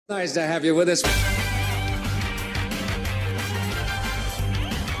Nice to have you with us.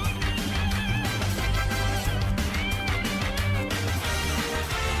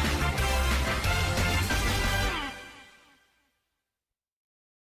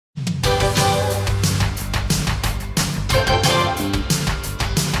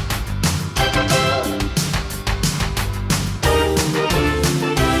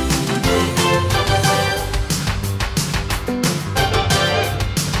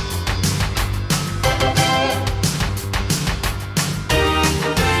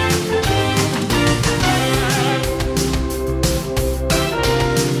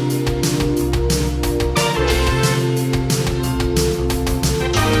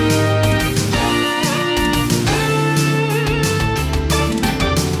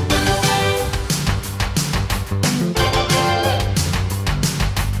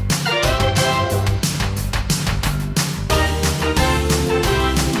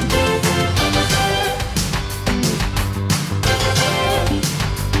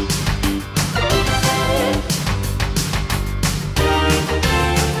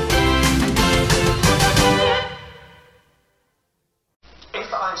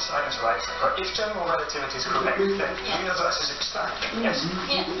 If general relativity is correct, then the universe is expanding. Yes?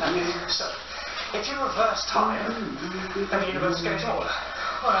 Yeah. So, if you reverse time, then the universe goes in order.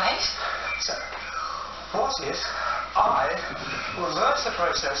 All right. So, what if I reverse the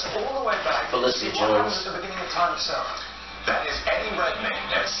process all the way back to what happens at the beginning of time itself? That is Eddie Redmayne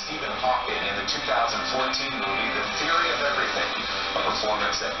as Stephen Hawking in the 2014 movie The Theory of Everything, a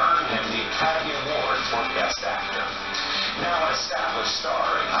performance that earned him the Academy Award for Best Actor. Now an established star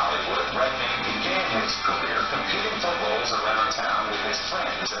in Hollywood, Redmayne began his career competing for roles around town with his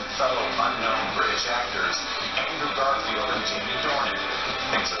friends and fellow unknown British actors, Andrew Garfield and Jamie Dornan.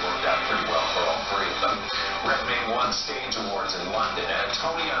 Things have worked out pretty well for all three of them. Redmayne won stage awards in London and a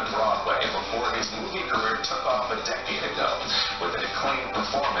Tony on Broadway before his movie career took off a decade ago with an acclaimed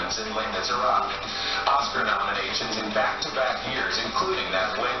performance in Les Miserables. Oscar nominations in back-to-back years, including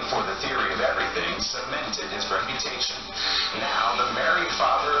that win for The Theory of Everything, cemented his reputation. Now, the married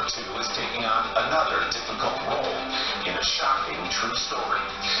father of two is taking on another difficult role in a shocking true story.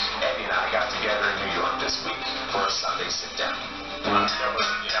 Eddie and I got together in New York this week for a Sunday sit-down.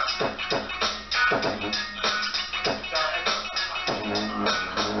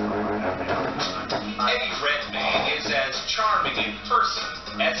 Eddie Redmayne is as charming in person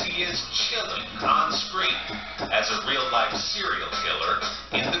as he is chilling on screen as a real-life serial killer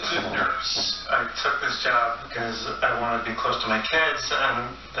in The Good Nurse. I took this job because I wanted to be close to my kids,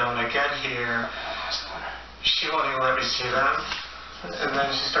 and then when I get here, she won't even let me see them, and then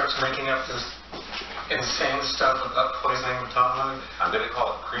she starts making up this insane stuff about poisoning the dog. I'm going to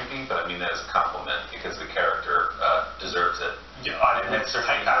call it creepy, but I mean that as a compliment because the character deserves it. Yeah, I didn't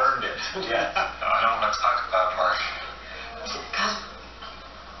certainly earned it. Yeah. No, I don't want to talk about Mark. Because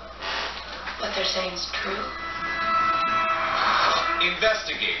what they're saying is true.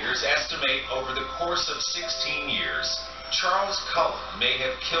 Investigators estimate over the course of 16 years, Charles Cullen may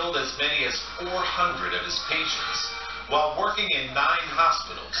have killed as many as 400 of his patients while working in 9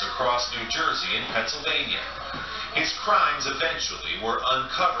 hospitals across New Jersey and Pennsylvania. His crimes eventually were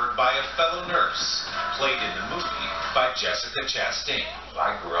uncovered by a fellow nurse, played in the movie by Jessica Chastain.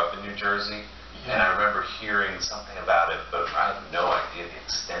 I grew up in New Jersey, and I remember hearing something about it, but I had no idea the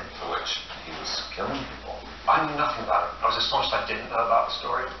extent to which he was killing people. I knew nothing about it. I was astonished I didn't know about the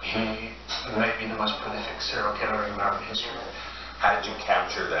story. He may be the most prolific serial killer in American history. How did you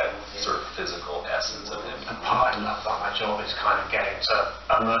capture that sort of physical essence of him? The part I love about my job is kind of getting to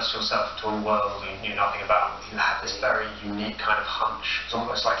immerse yourself into a world you knew nothing about. You have this very unique kind of hunch. It's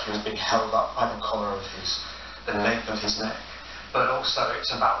almost like he was being held up by the collar of the nape of his neck. But also it's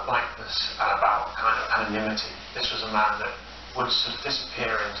about likeness and about kind of anonymity. This was a man that would sort of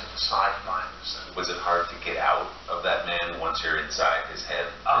disappear into the sidelines. Was it hard to get out of that man once you're inside his head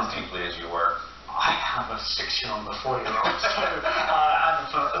as deeply as you were? I have a 6-year-old and a 4-year-old, so and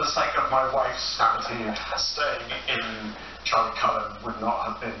for the sake of my wife's sanity, staying in Charlie Cullen would not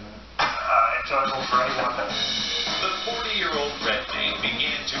have been enjoyable for anyone. The 40-year-old Redmayne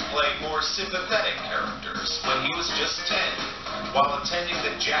began to play more sympathetic characters when he was just 10, while attending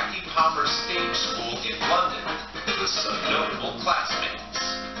the Jackie Palmer Stage School in London with some notable classmates.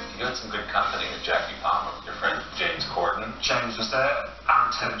 You had some good company with Jackie Palmer, your friend James Corden. James was there, Aaron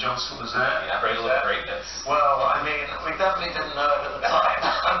Taylor Johnson was there. Yeah, Cradle of Greatness. Well, I mean, we definitely didn't know it at the time.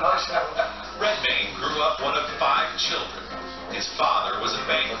 I'm not sure. Redmayne grew up one of 5 children. His father was a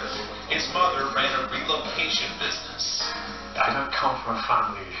banker. His mother ran a relocation business. I don't come from a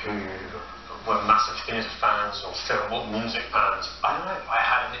family who were massive theatre fans or film or music fans. I don't know. I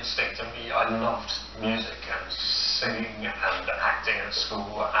had an loved music and singing and acting at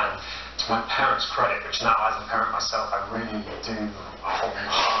school, and to my parents' credit, which now as a parent myself I really do hold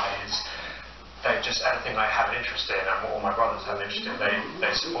high, is they just, anything I had an interest in and all my brothers had an interest in,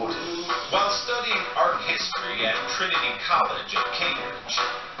 they supported. While studying art history at Trinity College at Cambridge,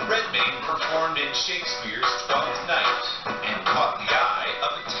 Redmayne performed in Shakespeare's Twelfth Night and caught the eye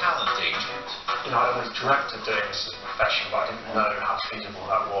of a talent agent. You know, I always dreamt of doing this as a profession, but I didn't know how feasible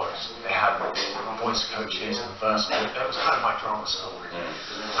that was. They had voice coaches and verse coaches. It was kind of my drama school.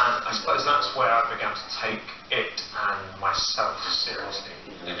 And I suppose that's where I began to take it and myself seriously.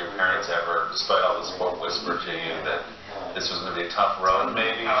 Did your parents ever, despite all the support, whisper to you that this was going to be a tough road,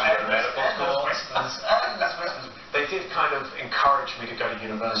 maybe? Medical school? They did kind of encourage me to go to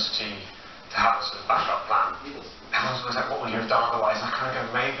university to have a sort of backup plan. Everyone was like, what would you have done otherwise? And I kind of go,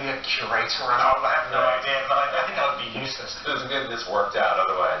 maybe a curator. And I have no idea, but I think I would be useless. It was good this worked out,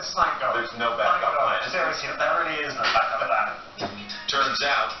 otherwise Thank God. there's no backup plan. Seriously, there really is no backup plan. Turns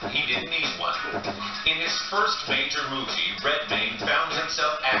out he didn't need one. In his first major movie, Redmayne found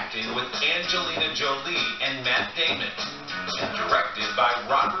himself acting with Angelina Jolie and Matt Damon, and directed by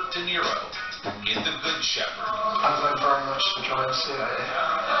Robert De Niro in The Good Shepherd. I very much enjoy seeing it.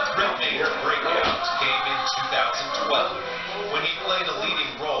 Redmayne's breakout came in 2012 when he played a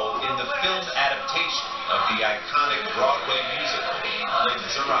leading role in the film adaptation of the iconic Broadway musical Les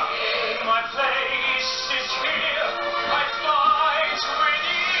Miserables. My place is here, I fight with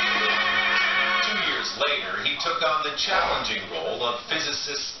you. 2 years later, he took on the challenging role of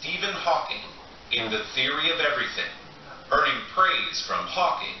physicist Stephen Hawking in The Theory of Everything, earning praise from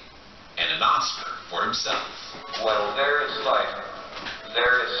Hawking and an Oscar for himself. Well, there is life,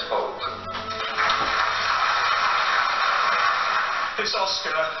 there is hope. This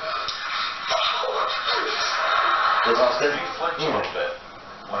Oscar. Was Oscar? You flinch a little bit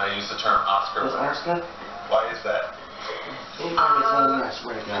when I use the term Oscar. Was Oscar? Why is that? I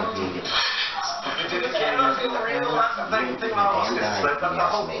swear to God, you get You did it again. The thing about Oscars is the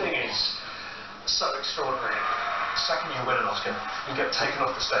whole thing is so extraordinary. The second you win an Oscar, you get taken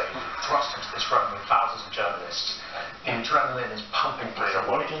off the stage, thrust into this room with thousands of journalists. The adrenaline is pumping through your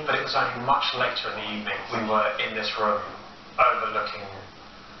body, but it was only much later in the evening we were in this room overlooking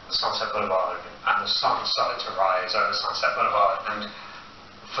Sunset Boulevard, and the sun started to rise over Sunset Boulevard, and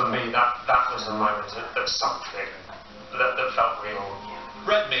for me that was the moment that something that felt real.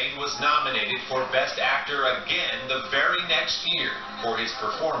 Redmayne was nominated for Best Actor again the very next year for his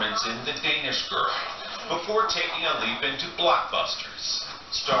performance in The Danish Girl, before taking a leap into blockbusters,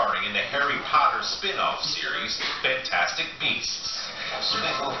 starring in the Harry Potter spin-off series Fantastic Beasts.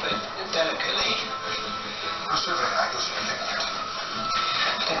 Sniffle delicately.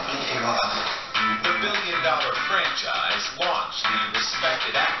 The billion-dollar franchise launched the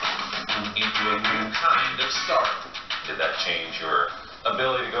respected actor into a new kind of stardom. Did that change your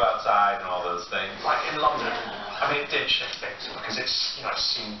ability to go outside and all those things? Like in London, I mean, it did shift things because it's, you know,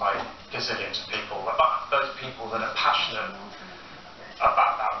 seen by gazillions of people. But those people that are passionate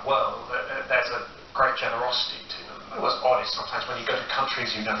about that world, there's a great generosity to them. It was odd sometimes when you go to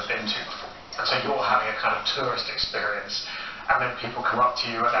countries you've never been to before, and so you're having a kind of tourist experience, and then people come up to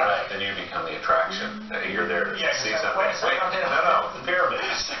you and Right, then you become the attraction. You're there to see something. Wait, no, the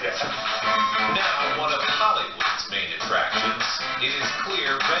pyramids. Now one of Hollywood's main attractions, it is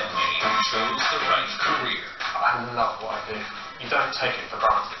clear Redmayne chose the right career. I love what I do. You don't take it for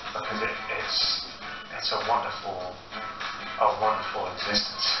granted because it's a wonderful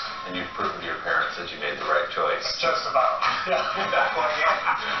existence. And you've proven to your parents that you made the right choice. Just about. Yeah.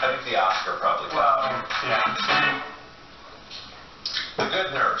 I think the Oscar probably got it. Yeah. The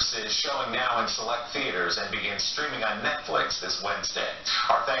Good Nurse is showing now in select theaters and begins streaming on Netflix this Wednesday.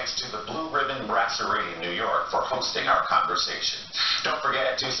 Our thanks to the Blue Ribbon Brasserie in New York for hosting our conversation. Don't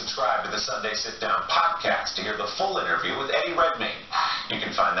forget to subscribe to the Sunday Sit Down podcast to hear the full interview with Eddie Redmayne. You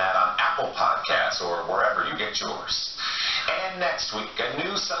can find that on Apple Podcasts or wherever you get yours. And next week, a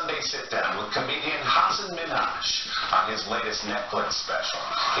new Sunday sit-down with comedian Hasan Minhaj on his latest Netflix special,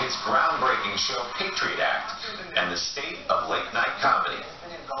 his groundbreaking show Patriot Act, and the state of late-night comedy.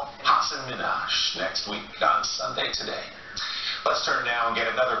 Hasan Minhaj next week on Sunday Today. Let's turn now and get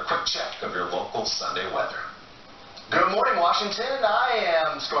another quick check of your local Sunday weather. Good morning, Washington. I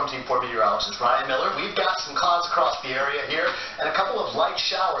am Storm Team 4 meteorologist Ryan Miller. We've got some clouds across the area here and a couple of light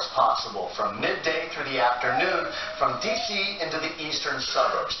showers possible from midday through the afternoon from D.C. into the eastern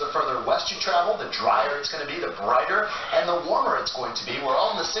suburbs. The further west you travel, the drier it's going to be, the brighter, and the warmer it's going to be. We're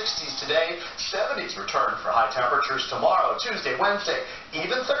all in the 60s today. 70s return for high temperatures tomorrow, Tuesday, Wednesday,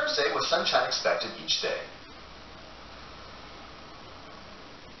 even Thursday with sunshine expected each day.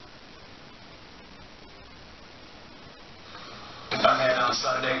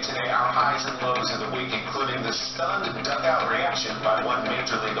 today, our highs and lows of the week, including the stunned dugout reaction by one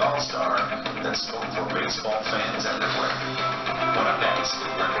Major League All-Star that spoke for baseball fans everywhere. What up next? The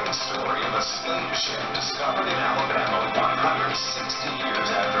gripping story of a slave ship discovered in Alabama 160 years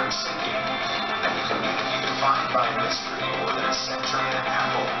after its sinking, and a community defined by mystery more than a century and a half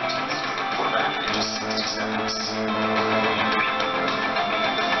old. We're back in just 60 seconds.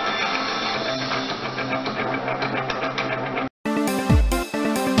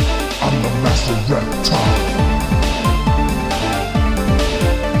 I'm the master reptile.